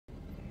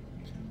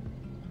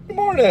Good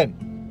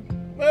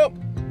morning. Well,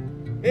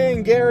 me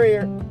and Gary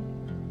are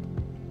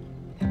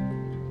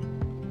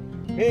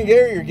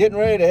getting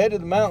ready to head to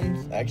the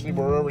mountains. Actually,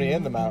 we're already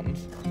in the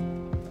mountains,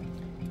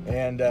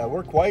 and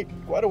we're quite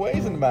a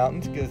ways in the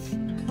mountains because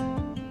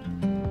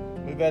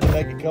we've had to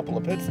make a couple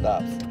of pit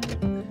stops.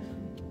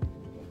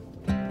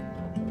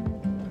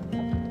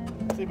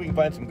 Let's see if we can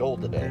find some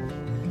gold today.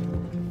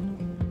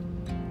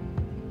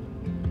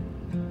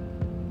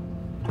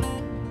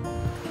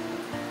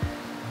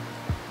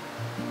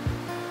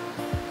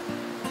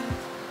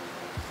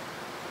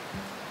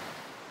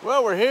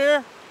 Well, we're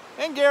here,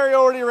 and Gary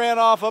already ran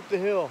off up the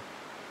hill.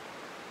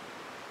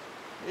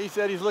 He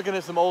said he's looking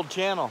at some old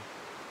channel.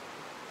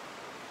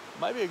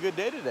 Might be a good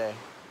day today.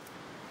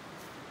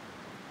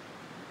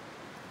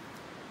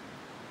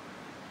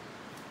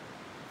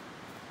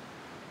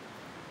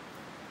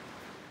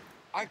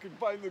 I could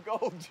find the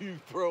gold you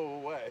throw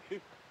away.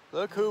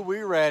 Look who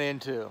we ran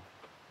into.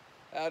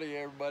 Howdy,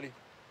 everybody.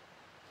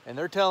 And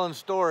they're telling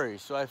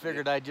stories, so I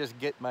figured I'd just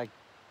get my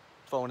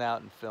phone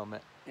out and film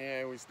it.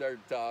 Yeah, we started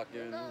talking.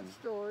 They're not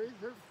stories,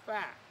 they're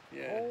fact.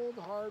 Yeah. Cold,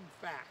 hard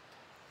fact.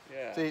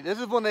 Yeah. See, this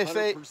is when they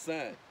 100%.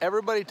 say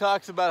everybody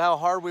talks about how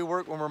hard we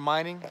work when we're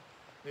mining.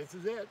 This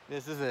is it.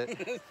 This is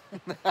it.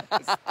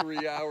 It's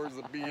 3 hours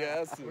of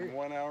BS and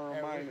 1 hour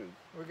of mining.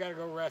 We gotta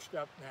go rest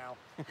up now.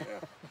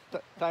 Yeah.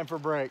 Time for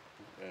break.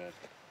 Yeah.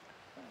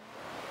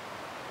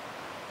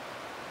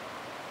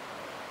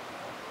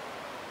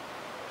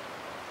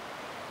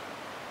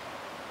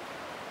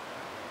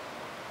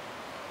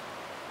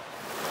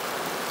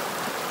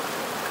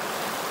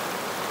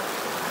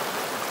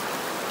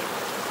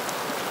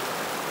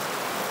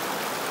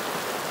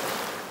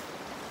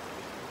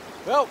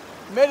 Well,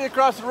 made it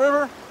across the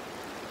river.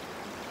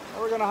 Now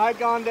we're gonna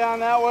hike on down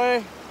that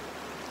way.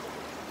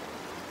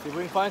 See if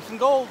we can find some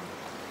gold.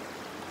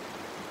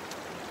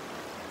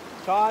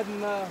 Todd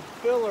and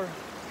Phil are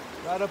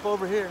right up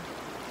over here.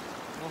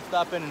 We'll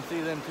stop in and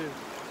see them too.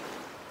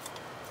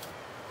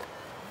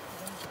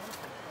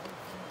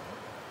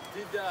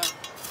 Did JC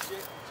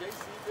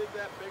did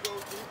that big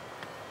old deep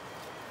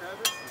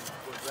crevice?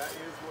 Was that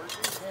his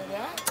working? Yeah,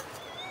 that?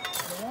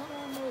 The one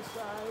on this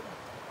side,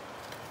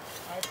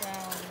 I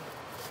found.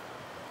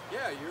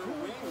 Yeah, your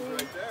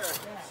wings right there.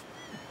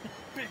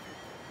 Yeah.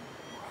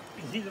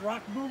 Is he the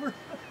rock mover?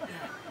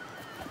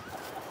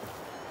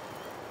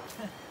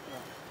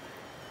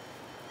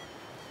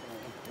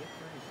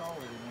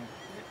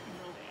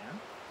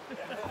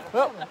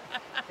 Well,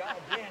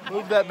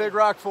 moved that big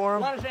rock for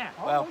him. What is that?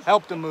 Well,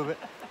 helped him move it.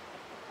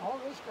 All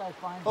this guy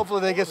finds. Hopefully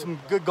they get some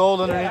good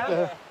gold underneath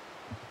the...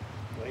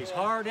 Well, he's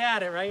hard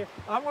at it, right?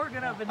 I'm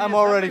working up in this. I'm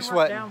already work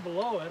sweating. down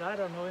below it. I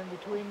don't know, in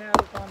between that,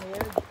 it's on the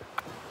edge.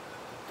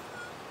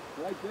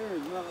 Right there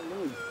is not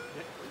loose.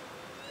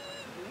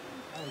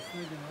 I was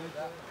thinking right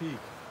that peak.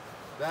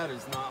 That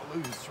is not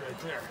loose right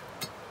there.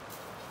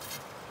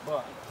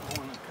 But I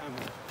want to kind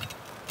of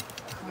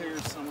clear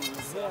some of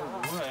this out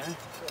of the way.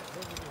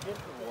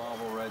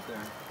 Wobble right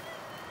there.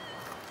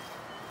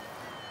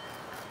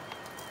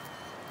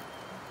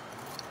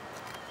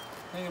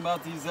 Thing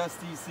about these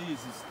SDCs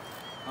is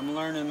I'm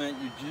learning that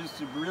you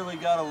just really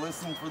got to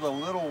listen for the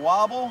little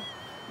wobble,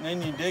 and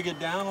then you dig it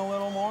down a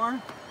little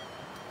more,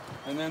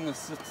 and then the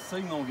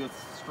signal gets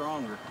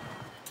stronger.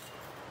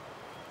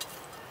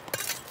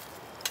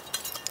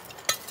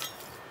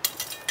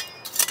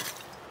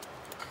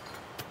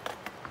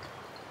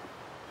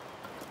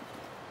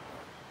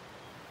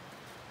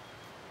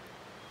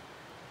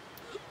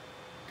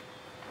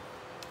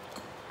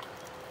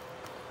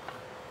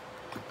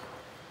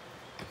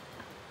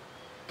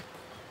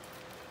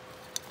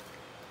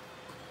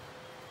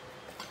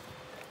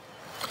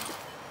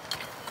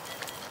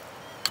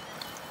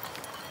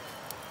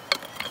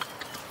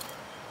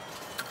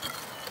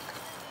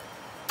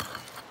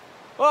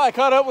 Well, I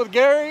caught up with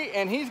Gary,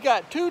 and he's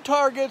got 2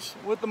 targets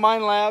with the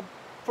Minelab.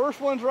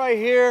 First one's right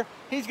here.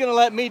 He's gonna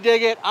let me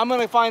dig it. I'm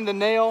gonna find the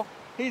nail.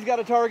 He's got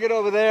a target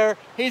over there.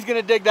 He's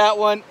gonna dig that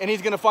one, and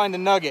he's gonna find the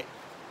nugget.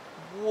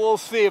 We'll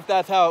see if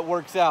that's how it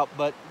works out,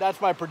 but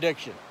that's my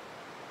prediction.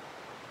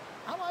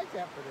 I like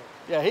that prediction.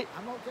 Yeah,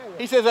 I'm okay with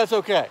he it. says that's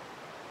okay.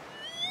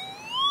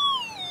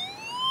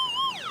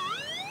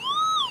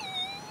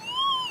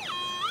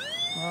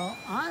 Well,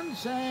 I'm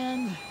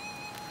saying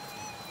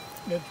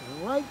it's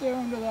right there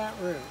under that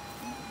root.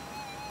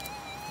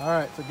 All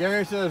right, so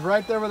Gary says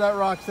right there where that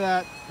rock's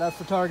at, that's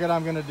the target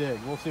I'm gonna dig.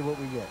 We'll see what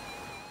we get.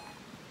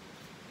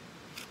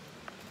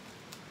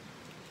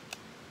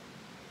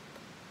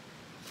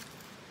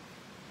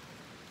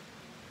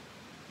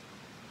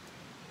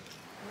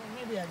 Well,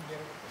 maybe I can get it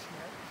with the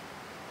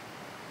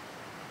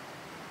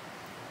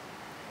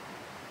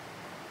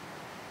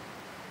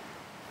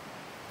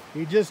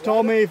snare. He just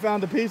told me he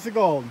found a piece of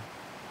gold.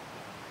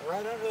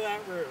 Right under that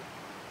root.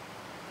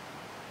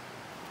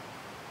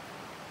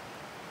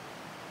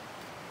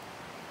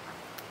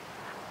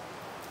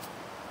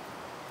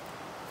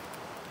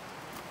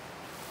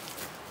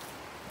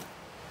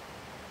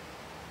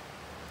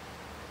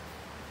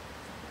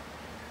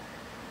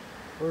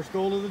 First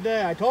gold of the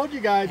day. I told you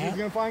guys he's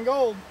gonna find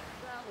gold.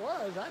 That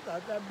was. I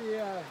thought that'd be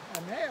a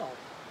nail.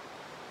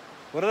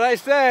 What did I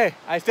say?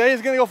 I said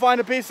he's gonna go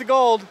find a piece of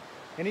gold,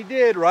 and he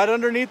did, right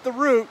underneath the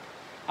root.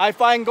 I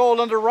find gold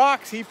under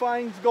rocks, he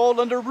finds gold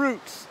under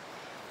roots.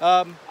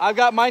 I've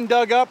got mine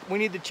dug up. We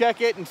need to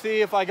check it and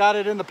see if I got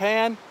it in the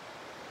pan.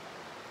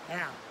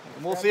 Yeah.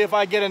 And we'll see if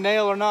I get a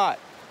nail or not.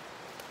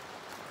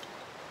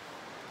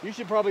 You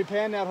should probably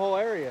pan that whole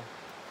area.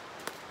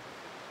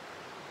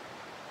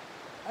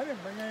 I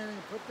didn't bring anything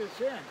to put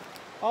this in.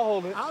 I'll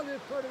hold it. I'll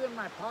just put it in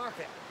my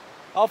pocket.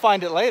 I'll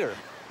find it later.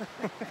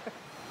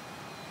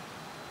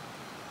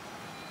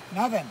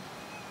 Nothing.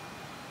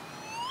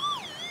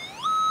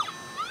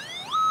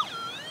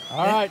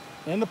 All right,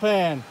 in the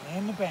pan.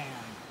 In the pan.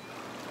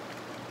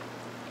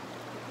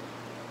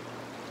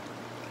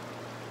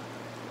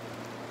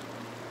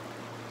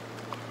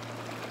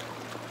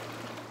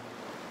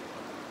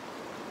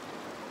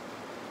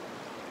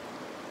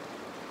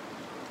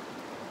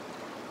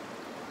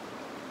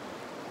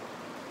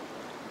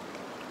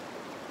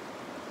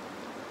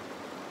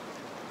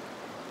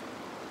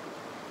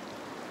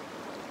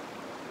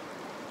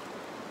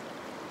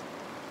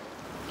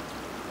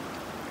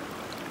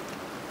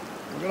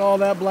 Look at all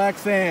that black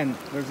sand.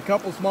 There's a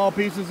couple small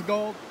pieces of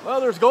gold. Well,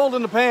 there's gold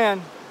in the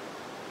pan,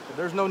 but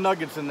there's no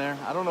nuggets in there.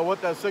 I don't know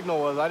what that signal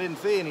was. I didn't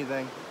see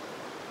anything.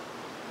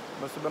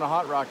 Must have been a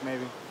hot rock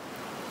maybe.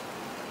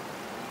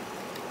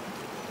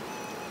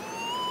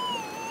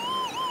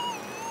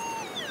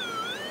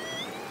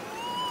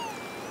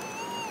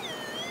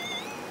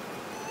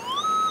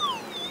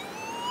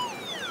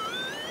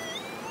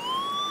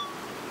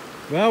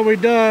 Well, we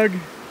dug,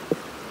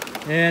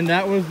 and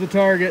that was the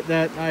target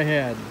that I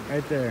had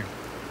right there.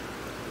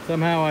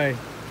 Somehow I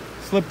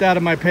slipped out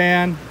of my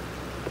pan.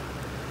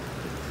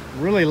 It's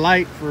really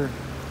light for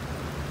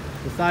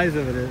the size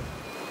of it is.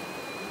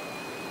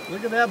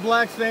 Look at that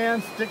black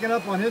sand sticking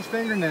up on his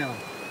fingernail.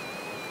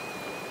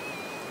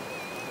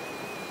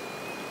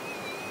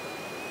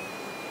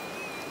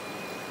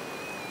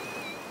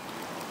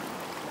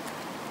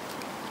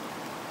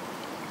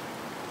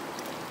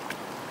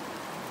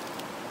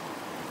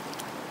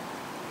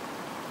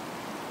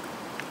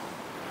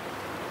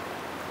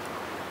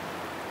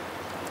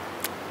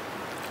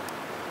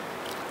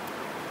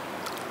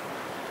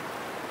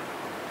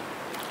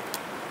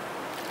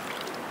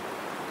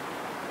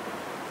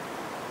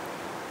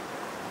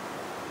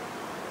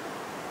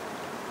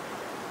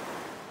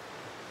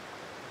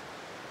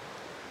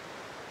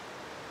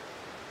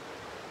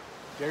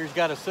 Gary's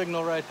got a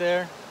signal right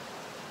there.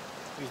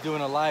 He's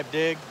doing a live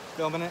dig,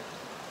 filming it.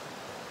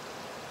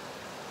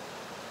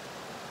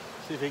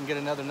 See if he can get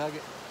another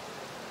nugget.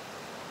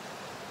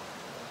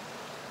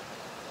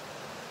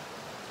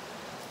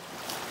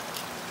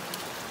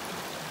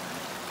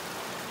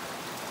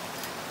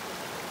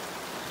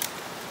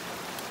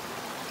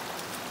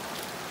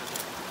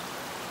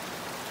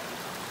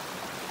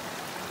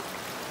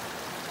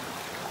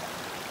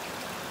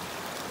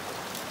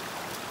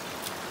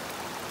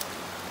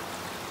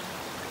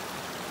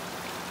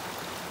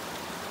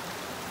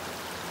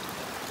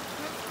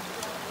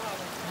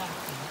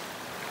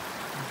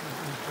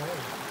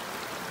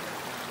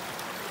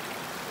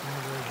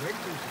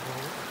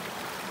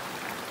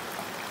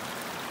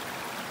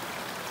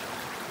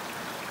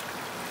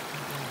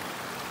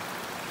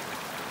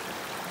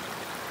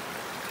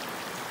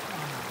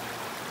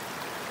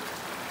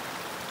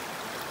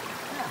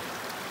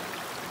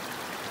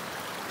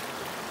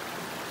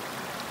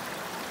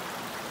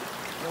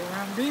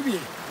 BB.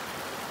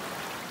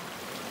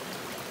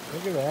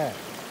 Look at that.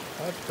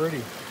 That's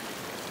pretty.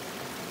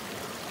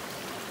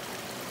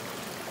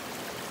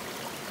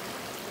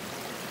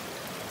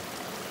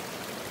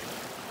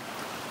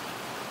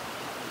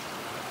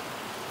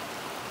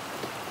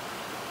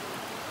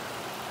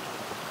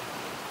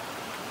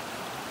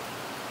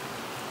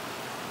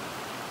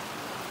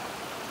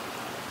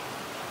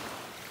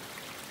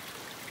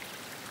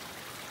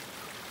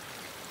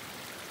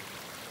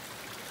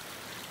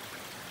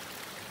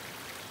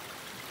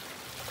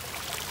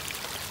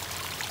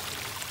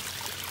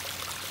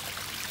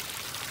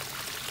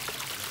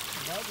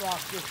 That rock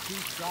just too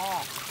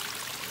soft.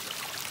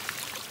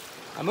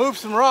 I moved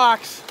some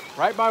rocks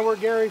right by where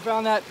Gary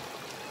found that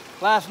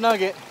last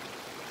nugget.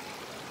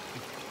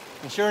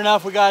 And sure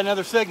enough, we got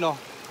another signal.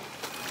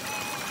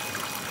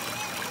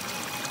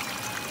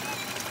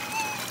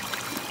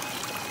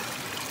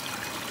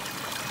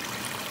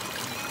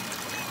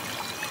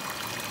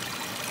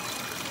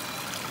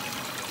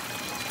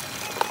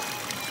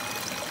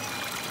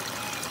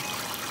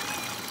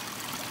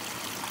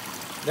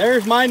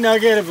 There's my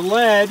nugget of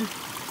lead.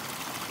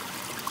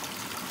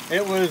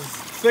 It was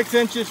 6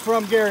 inches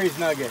from Gary's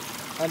nugget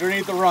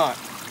underneath the rock.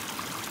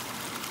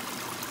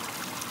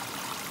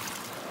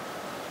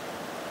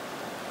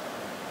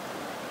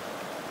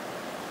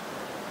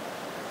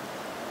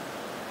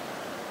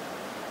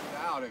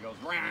 Out it goes.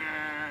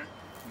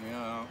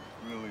 Yeah,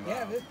 really loud.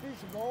 Yeah, this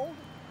piece of gold.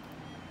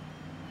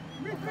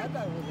 I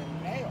thought it was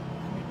a nail.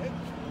 I mean,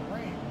 it's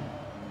screamed.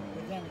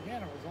 But then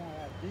again, it was only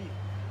that deep.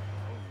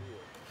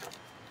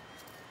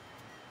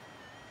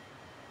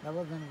 That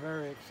wasn't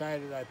very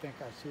excited. I think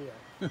I see it.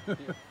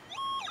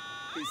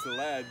 Piece of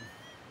lead.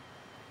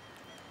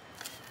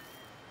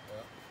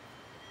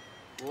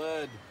 Yep.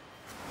 Lead.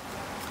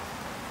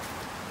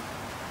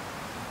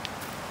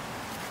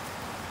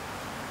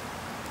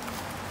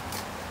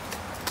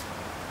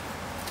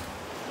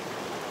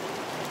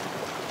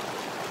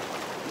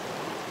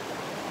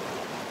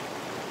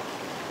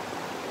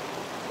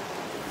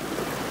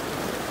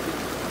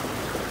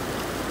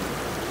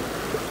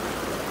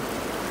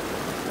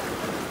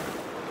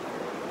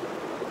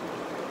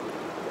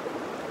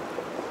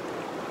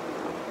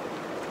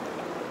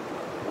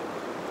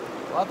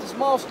 Lots of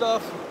small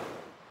stuff.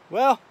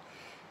 Well,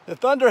 the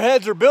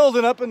thunderheads are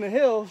building up in the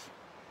hills,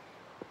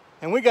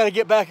 and we got to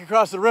get back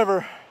across the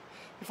river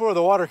before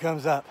the water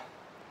comes up.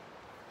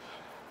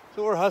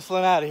 So we're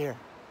hustling out of here.